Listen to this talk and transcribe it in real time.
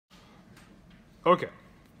Okay,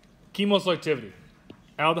 chemoselectivity,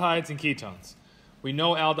 aldehydes and ketones. We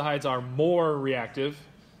know aldehydes are more reactive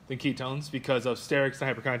than ketones because of sterics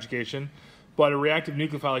and hyperconjugation, but a reactive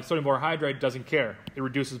nucleophile like sodium borohydride doesn't care. It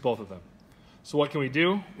reduces both of them. So what can we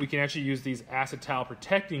do? We can actually use these acetal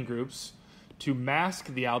protecting groups to mask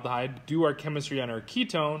the aldehyde, do our chemistry on our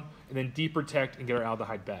ketone, and then deprotect and get our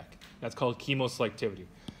aldehyde back. That's called chemoselectivity.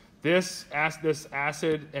 This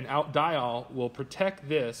acid and diol will protect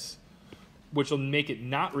this, which will make it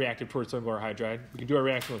not reactive towards sodium borohydride. We can do our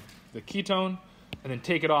reaction with the ketone and then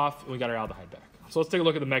take it off, and we got our aldehyde back. So let's take a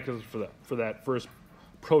look at the mechanism for that first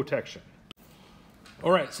protection.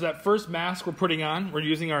 All right, so that first mask we're putting on, we're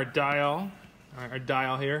using our diol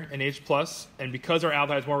here, NH+, and because our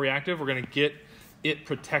aldehyde is more reactive, we're going to get it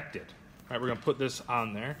protected. All right, we're going to put this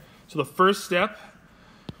on there. So the first step,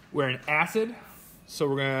 we're an acid, so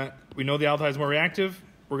we know the aldehyde is more reactive.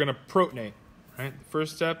 We're going to protonate. Right? The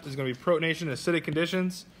first step is going to be protonation in acidic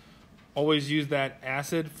conditions. Always use that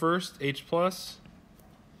acid first, H+.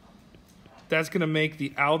 That's going to make the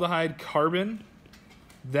aldehyde carbon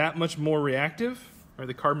that much more reactive, or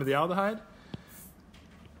the carbon of the aldehyde.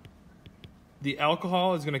 The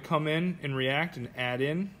alcohol is going to come in and react and add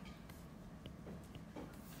in.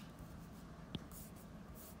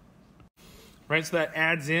 Right, so that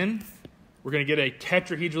adds in. We're going to get a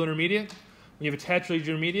tetrahedral intermediate. When you have a tetrahedral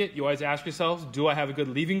intermediate, you always ask yourselves, do I have a good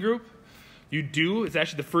leaving group? You do. It's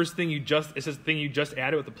actually the first thing it's the thing you just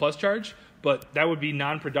added with the plus charge, but that would be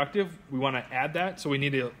non-productive. We want to add that, so we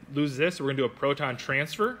need to lose this. So we're going to do a proton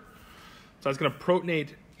transfer. So that's going to protonate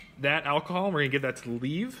that alcohol, and we're going to get that to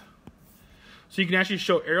leave. So you can actually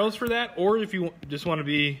show arrows for that, or if you just want to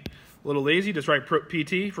be a little lazy, just write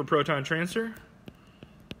PT for proton transfer,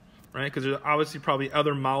 right? Because there's obviously probably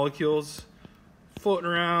other molecules floating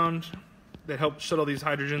around that help shuttle these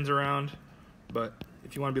hydrogens around. But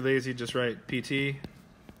if you want to be lazy, just write PT.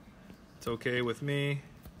 It's okay with me.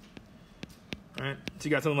 All right, so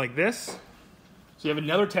you got something like this. So you have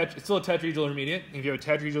another it's still a tetrahedral intermediate. And if you have a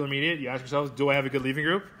tetrahedral intermediate, you ask yourselves, do I have a good leaving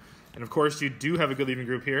group? And of course, you do have a good leaving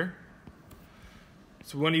group here.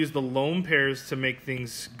 So we want to use the lone pairs to make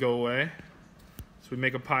things go away. So we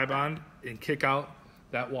make a pi bond and kick out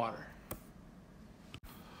that water.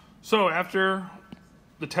 So after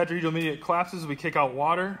the tetrahedral intermediate collapses, we kick out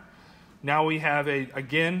water. Now we have,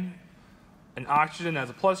 again, an oxygen as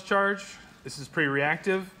a plus charge. This is pretty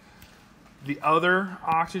reactive. The other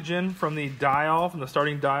oxygen from the diol, from the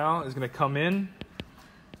starting diol, is going to come in.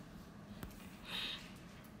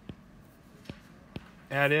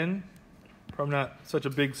 Add in. Probably not such a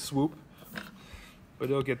big swoop, but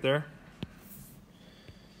it'll get there.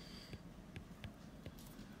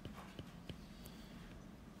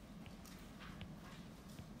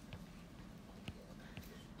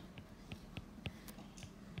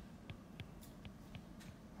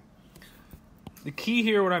 The key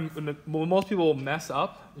here, what most people will mess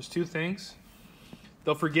up, there's two things.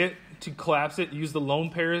 They'll forget to collapse it, use the lone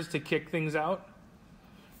pairs to kick things out,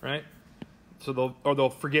 right? So they'll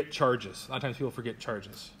forget charges. A lot of times people forget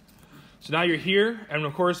charges. So now you're here, and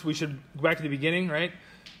of course we should go back to the beginning, right?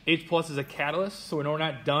 H+ is a catalyst, so we know we're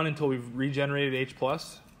not done until we've regenerated H+.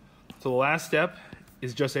 So the last step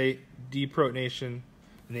is just a deprotonation,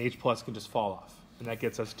 and the H+ can just fall off. And that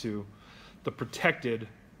gets us to the protected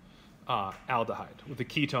aldehyde with the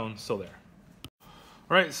ketone still there. All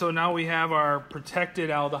right, so now we have our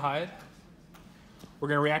protected aldehyde. We're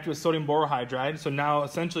going to react with sodium borohydride. So now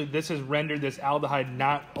essentially this has rendered this aldehyde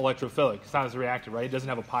not electrophilic. It's not as reactive, right? It doesn't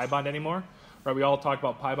have a pi bond anymore. Right? We all talked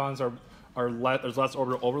about pi bonds there's less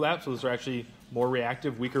orbital overlap, so those are actually more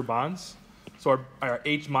reactive, weaker bonds. So our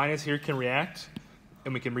H- here can react,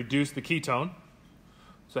 and we can reduce the ketone.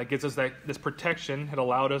 So that gets us this protection had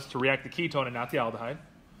allowed us to react the ketone and not the aldehyde.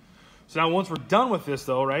 So now once we're done with this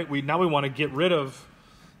though, right, now we want to get rid of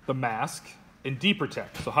the mask and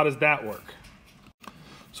deprotect. So how does that work?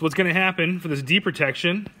 So what's going to happen for this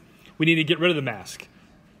deprotection, we need to get rid of the mask.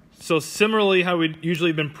 So similarly how we'd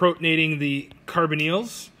usually been protonating the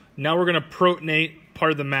carbonyls, now we're going to protonate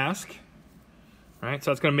part of the mask. Right?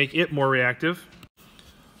 So that's going to make it more reactive.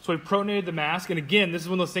 So we protonated the mask, and again, this is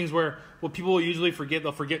one of those things where what people will usually forget,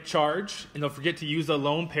 they'll forget charge, and they'll forget to use the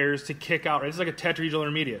lone pairs to kick out. Right? This is like a tetrahedral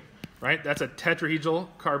intermediate. Right? That's a tetrahedral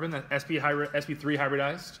carbon, that sp3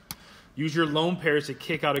 hybridized. Use your lone pairs to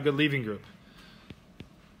kick out a good leaving group.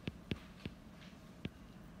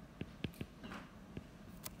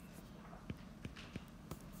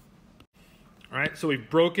 All right, so we've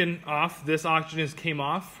broken off, this oxygen came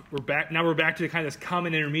off. Now we're back to kind of this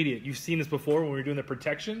common intermediate. You've seen this before when we were doing the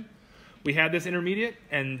protection. We had this intermediate,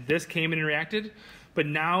 and this came in and reacted. But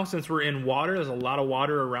now, since we're in water, there's a lot of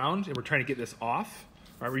water around, and we're trying to get this off.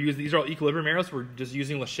 Right, these are all equilibrium arrows. So we're just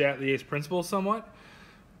using Le Chatelier's principle somewhat.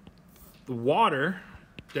 The water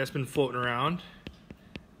that's been floating around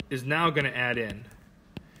is now going to add in,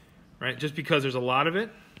 right? Just because there's a lot of it,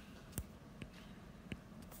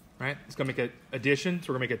 right? It's going to make an addition,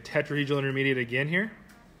 so we're going to make a tetrahedral intermediate again here.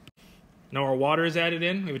 Now our water is added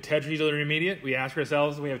in. We have a tetrahedral intermediate. We ask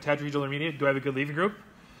ourselves, we have a tetrahedral intermediate, do I have a good leaving group?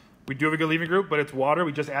 We do have a good leaving group, but it's water.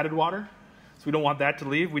 We just added water, so we don't want that to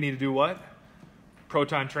leave. We need to do what?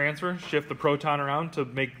 Proton transfer. Shift the proton around to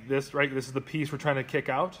make this, right? This is the piece we're trying to kick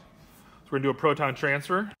out. So we're going to do a proton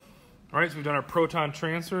transfer. All right, so we've done our proton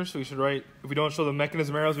transfer, so we should write, if we don't show the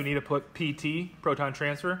mechanism arrows, we need to put PT, proton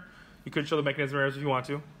transfer. You could show the mechanism arrows if you want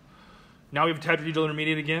to. Now we have a tetrahedral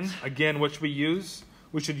intermediate again. Again, what should we use?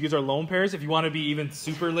 We should use our lone pairs. If you want to be even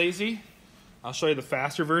super lazy, I'll show you the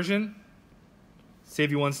faster version.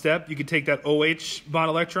 Save you one step. You could take that OH bond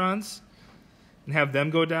electrons and have them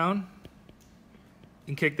go down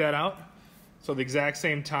and kick that out. So at the exact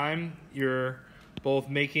same time, you're both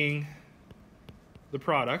making the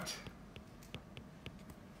product,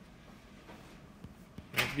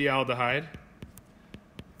 the aldehyde.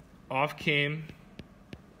 Off came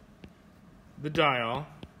the diol,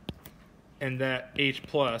 and that H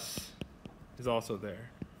plus is also there.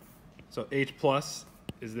 So H plus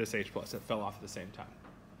is this H plus that fell off at the same time.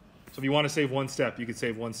 So if you want to save one step, you could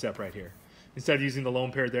save one step right here. Instead of using the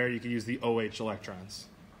lone pair there, you could use the OH electrons,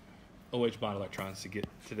 OH bond electrons to get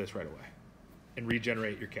to this right away and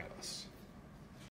regenerate your catalyst.